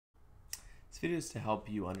video is to help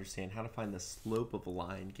you understand how to find the slope of a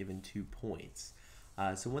line given 2 points.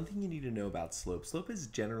 So one thing you need to know about slope. Slope is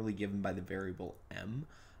generally given by the variable m,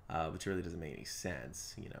 which really doesn't make any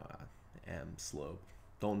sense. M slope.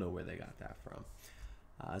 Don't know where they got that from.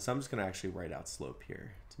 So I'm just going to actually write out slope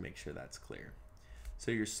here to make sure that's clear.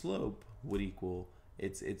 So your slope would equal,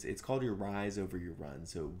 it's called your rise over your run.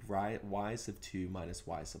 So y sub 2 minus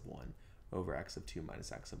y sub 1 over x sub 2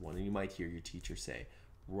 minus x sub 1. And you might hear your teacher say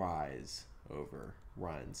rise over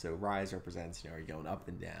run. So rise represents, are you going up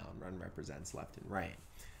and down? Run represents left and right.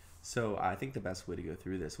 So I think the best way to go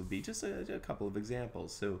through this would be just a couple of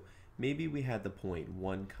examples. So maybe we had the point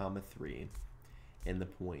 1, 3 and the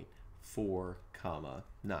point 4,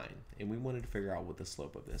 9, and we wanted to figure out what the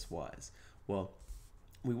slope of this was. Well,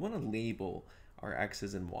 we want to label our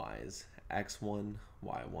x's and y's x1,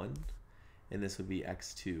 y1, and this would be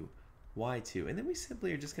x2, y2, and then we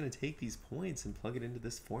simply are just going to take these points and plug it into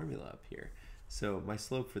this formula up here. So my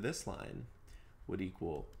slope for this line would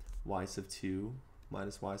equal y sub 2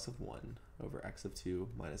 minus y sub 1 over x sub 2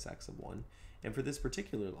 minus x sub 1, and for this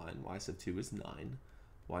particular line, y sub 2 is 9,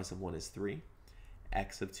 y sub 1 is 3,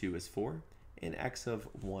 x sub 2 is 4, and x of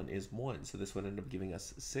 1 is 1. So this would end up giving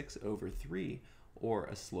us 6 over 3, or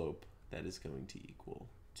a slope that is going to equal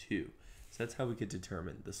 2. So that's how we could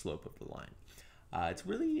determine the slope of the line. It's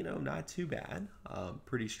really, not too bad.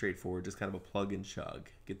 Pretty straightforward, just kind of a plug and chug.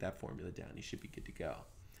 Get that formula down, you should be good to go.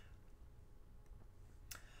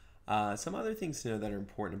 Some other things to know that are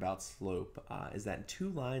important about slope is that 2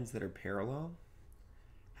 lines that are parallel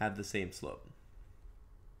have the same slope.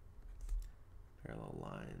 Parallel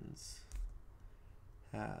lines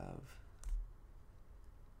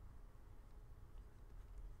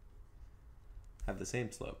have the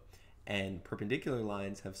same slope, and perpendicular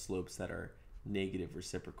lines have slopes that are negative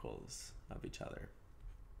reciprocals of each other.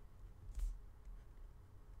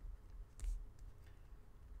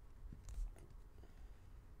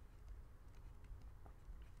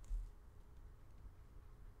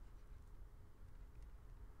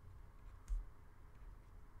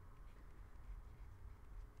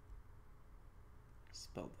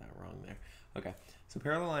 Spelled that wrong there. Okay, so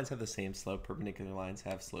parallel lines have the same slope, perpendicular lines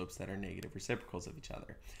have slopes that are negative reciprocals of each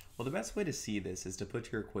other. Well, the best way to see this is to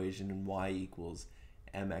put your equation in y equals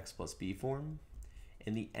mx plus b form,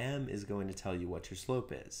 and the m is going to tell you what your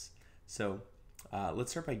slope is. So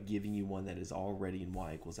let's start by giving you one that is already in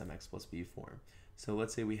y equals mx plus b form. So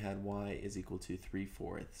let's say we had y is equal to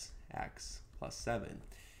 3/4 x plus 7.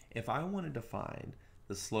 If I wanted to find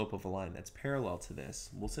the slope of a line that's parallel to this,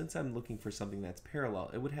 well, since I'm looking for something that's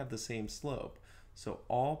parallel, it would have the same slope. So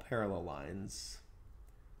all parallel lines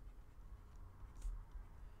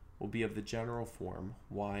will be of the general form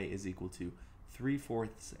y is equal to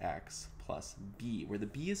 3/4 x plus b, where the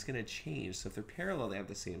b is going to change. So if they're parallel, they have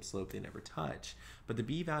the same slope, they never touch. But the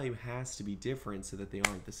b value has to be different so that they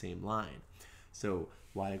aren't the same line. So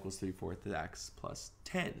y equals 3/4 x plus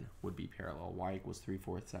 10 would be parallel. Y equals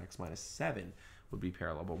 3/4 x minus 7 would be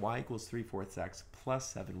parallel. But y equals 3/4 x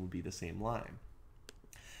plus 7 would be the same line.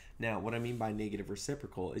 Now, what I mean by negative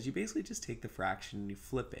reciprocal is you basically just take the fraction and you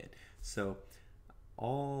flip it. So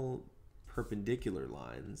all perpendicular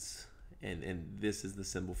lines, and this is the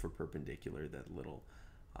symbol for perpendicular, that little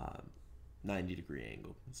 90-degree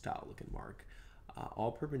angle style looking mark.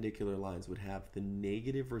 All perpendicular lines would have the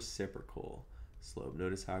negative reciprocal slope.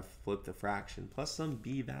 Notice how I flipped the fraction plus some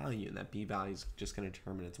b value, and that b value is just going to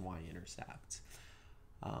determine its y-intercept.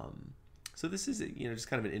 So this is just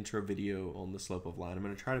kind of an intro video on the slope of line. I'm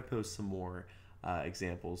going to try to post some more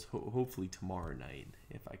examples, hopefully tomorrow night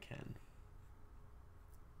if I can.